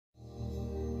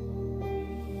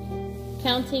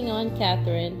Counting on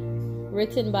Katherine,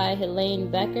 written by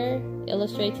Helaine Becker,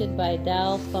 illustrated by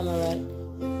Dal Fumarek.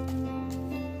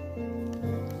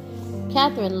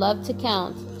 Katherine loved to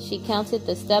count. She counted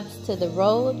the steps to the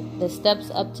road, the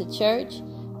steps up to church,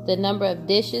 the number of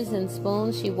dishes and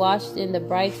spoons she washed in the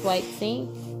bright white sink.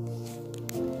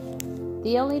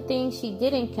 The only thing she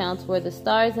didn't count were the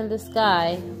stars in the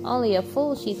sky. Only a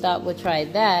fool, she thought, would try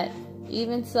that.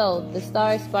 Even so, the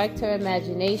stars sparked her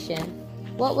imagination.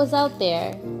 What was out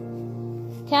there?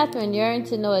 Katherine yearned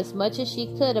to know as much as she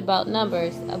could about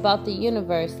numbers, about the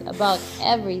universe, about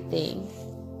everything.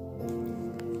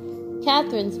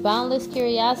 Katherine's boundless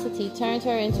curiosity turned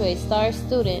her into a star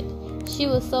student. She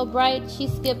was so bright, she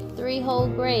skipped 3 whole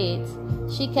grades.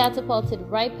 She catapulted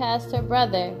right past her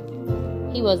brother.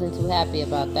 He wasn't too happy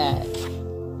about that.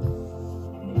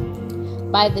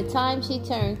 By the time she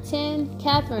turned 10,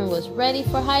 Katherine was ready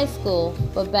for high school,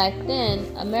 but back then,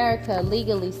 America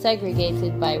legally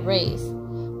segregated by race.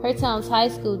 Her town's high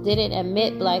school didn't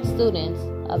admit black students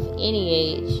of any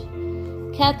age.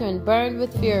 Katherine burned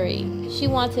with fury. She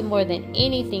wanted more than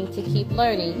anything to keep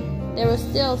learning. There was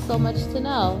still so much to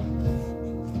know.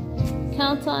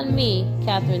 "Count on me,"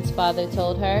 Katherine's father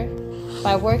told her.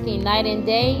 By working night and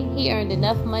day, he earned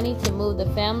enough money to move the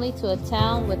family to a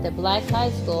town with a black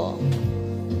high school.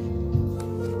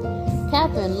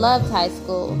 Katherine loved high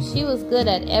school. She was good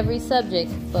at every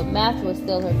subject, but math was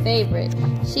still her favorite.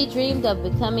 She dreamed of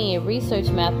becoming a research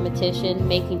mathematician,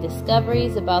 making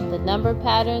discoveries about the number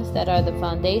patterns that are the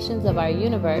foundations of our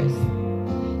universe.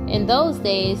 In those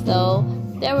days, though,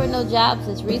 there were no jobs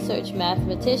as research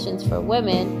mathematicians for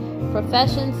women.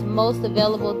 Professions most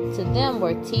available to them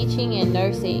were teaching and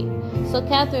nursing. So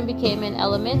Katherine became an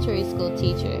elementary school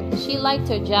teacher. She liked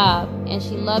her job, and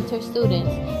she loved her students,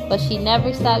 but she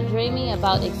never stopped dreaming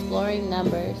about exploring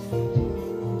numbers.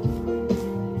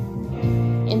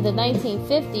 In the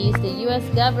 1950s, the U.S.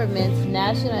 government's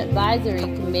National Advisory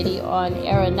Committee on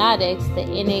Aeronautics, the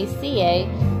NACA,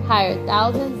 hired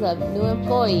thousands of new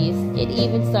employees. It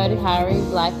even started hiring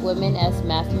black women as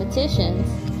mathematicians.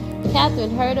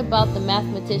 Katherine heard about the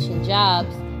mathematician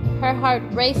jobs. Her heart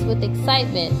raced with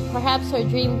excitement. Perhaps her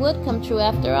dream would come true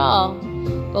after all.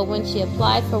 But when she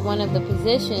applied for one of the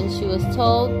positions, she was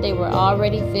told they were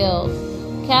already filled.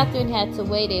 Katherine had to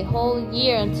wait a whole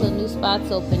year until new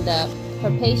spots opened up.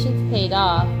 Her patience paid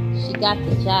off. She got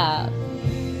the job.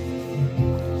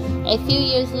 A few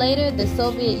years later, the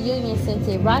Soviet Union sent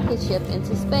a rocket ship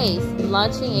into space,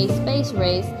 launching a space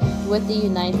race with the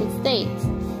United States.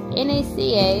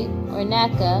 NACA, or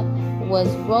NACA, was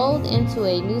rolled into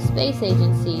a new space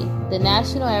agency, the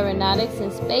National Aeronautics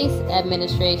and Space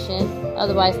Administration,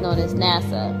 otherwise known as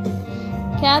NASA.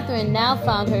 Katherine now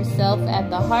found herself at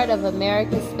the heart of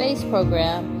America's space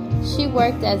program. She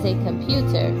worked as a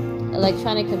computer.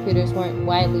 Electronic computers weren't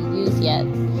widely used yet,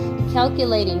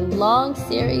 calculating long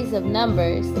series of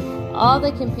numbers. All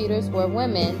the computers were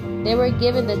women. They were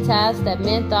given the tasks that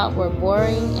men thought were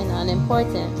boring and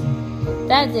unimportant.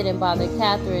 That didn't bother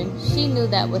Katherine. She knew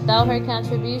that without her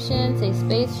contributions, a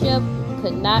spaceship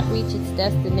could not reach its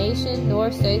destination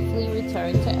nor safely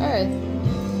return to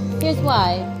Earth. Here's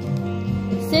why.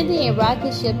 Sending a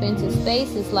rocket ship into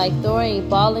space is like throwing a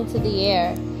ball into the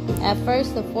air. At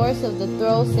first, the force of the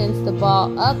throw sends the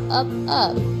ball up, up,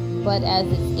 up. But as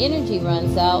its energy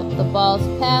runs out, the ball's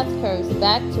path curves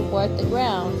back toward the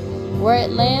ground. Where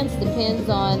it lands depends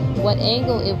on what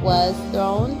angle it was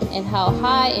thrown and how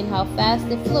high and how fast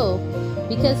it flew.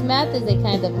 Because math is a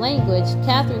kind of language,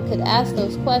 Katherine could ask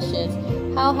those questions.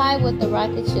 How high would the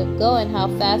rocket ship go and how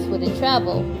fast would it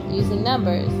travel? Using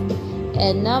numbers.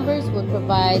 And numbers would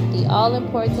provide the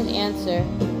all-important answer,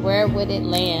 where would it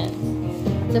land?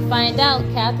 To find out,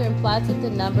 Katherine plotted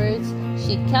the numbers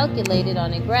she'd calculated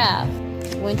on a graph.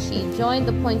 When she joined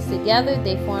the points together,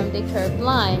 they formed a curved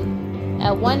line.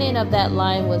 At one end of that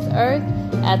line was Earth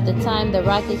at the time the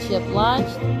rocket ship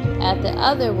launched. At the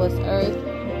other was Earth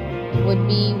would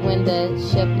be when the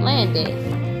ship landed.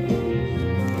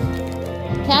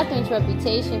 Katherine's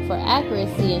reputation for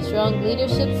accuracy and strong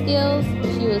leadership skills,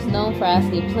 she was known for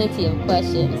asking plenty of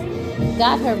questions,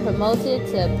 got her promoted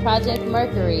to Project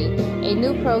Mercury, a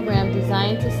new program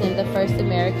designed to send the first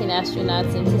American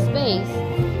astronauts into space.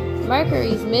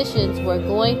 Mercury's missions were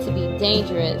going to be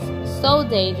dangerous, so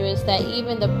dangerous that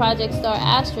even the Project Star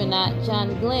astronaut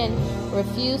John Glenn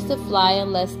refused to fly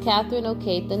unless Katherine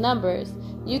okayed the numbers.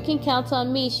 "You can count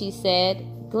on me," she said.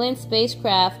 Glenn's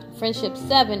spacecraft, Friendship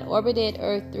 7, orbited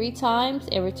Earth 3 times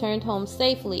and returned home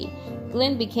safely.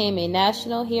 Glenn became a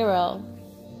national hero.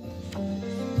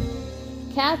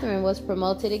 Katherine was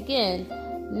promoted again.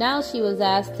 Now she was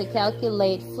asked to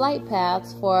calculate flight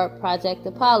paths for Project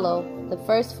Apollo, the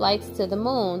first flights to the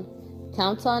moon.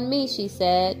 "Count on me," she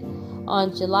said.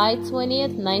 On July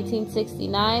 20th,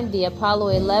 1969, the Apollo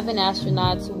 11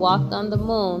 astronauts walked on the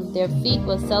moon. Their feat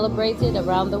was celebrated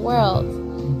around the world.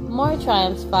 More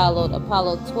triumphs followed.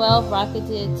 Apollo 12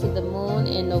 rocketed to the moon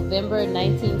in November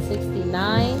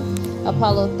 1969.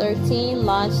 Apollo 13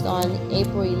 launched on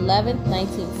April 11,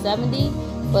 1970.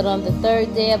 But on the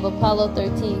third day of Apollo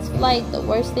 13's flight, the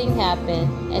worst thing happened: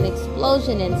 an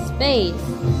explosion in space.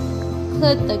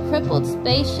 Could the crippled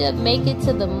spaceship make it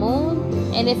to the moon?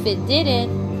 And if it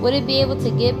didn't, would it be able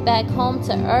to get back home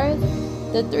to Earth?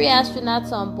 The 3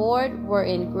 astronauts on board were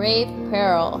in grave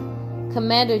peril.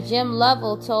 Commander Jim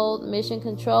Lovell told Mission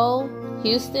Control,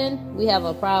 "Houston, we have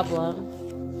a problem."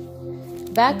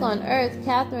 Back on Earth,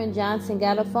 Katherine Johnson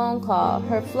got a phone call.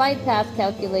 Her flight path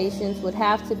calculations would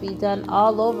have to be done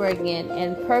all over again,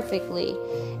 and perfectly.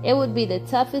 It would be the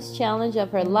toughest challenge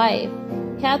of her life.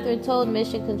 Katherine told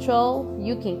Mission Control,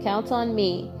 "You can count on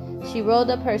me." She rolled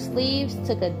up her sleeves,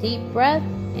 took a deep breath,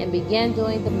 and began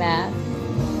doing the math.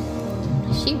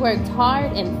 She worked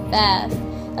hard and fast.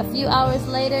 A few hours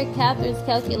later, Katherine's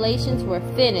calculations were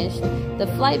finished. The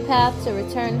flight path to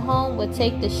return home would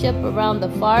take the ship around the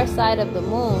far side of the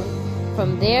moon.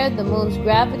 From there, the moon's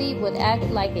gravity would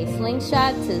act like a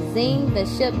slingshot to zing the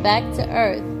ship back to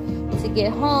Earth. To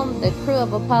get home, the crew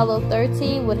of Apollo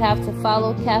 13 would have to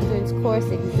follow Katherine's course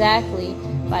exactly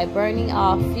by burning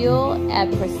off fuel at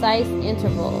precise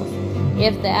intervals.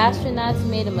 If the astronauts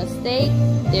made a mistake,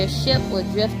 their ship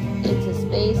would drift into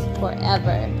space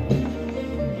forever.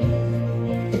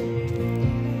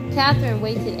 Katherine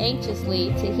waited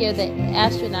anxiously to hear the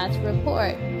astronauts'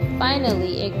 report.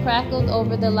 Finally, it crackled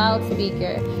over the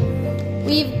loudspeaker.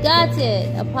 "We've got it!"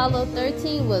 Apollo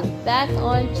 13 was back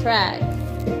on track.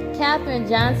 Katherine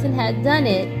Johnson had done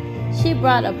it. She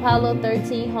brought Apollo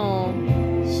 13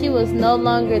 home. She was no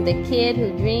longer the kid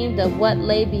who dreamed of what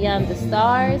lay beyond the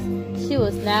stars. She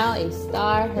was now a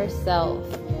star herself.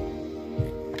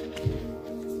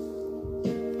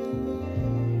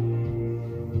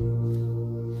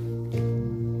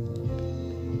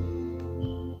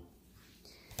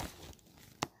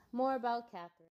 More about Katherine.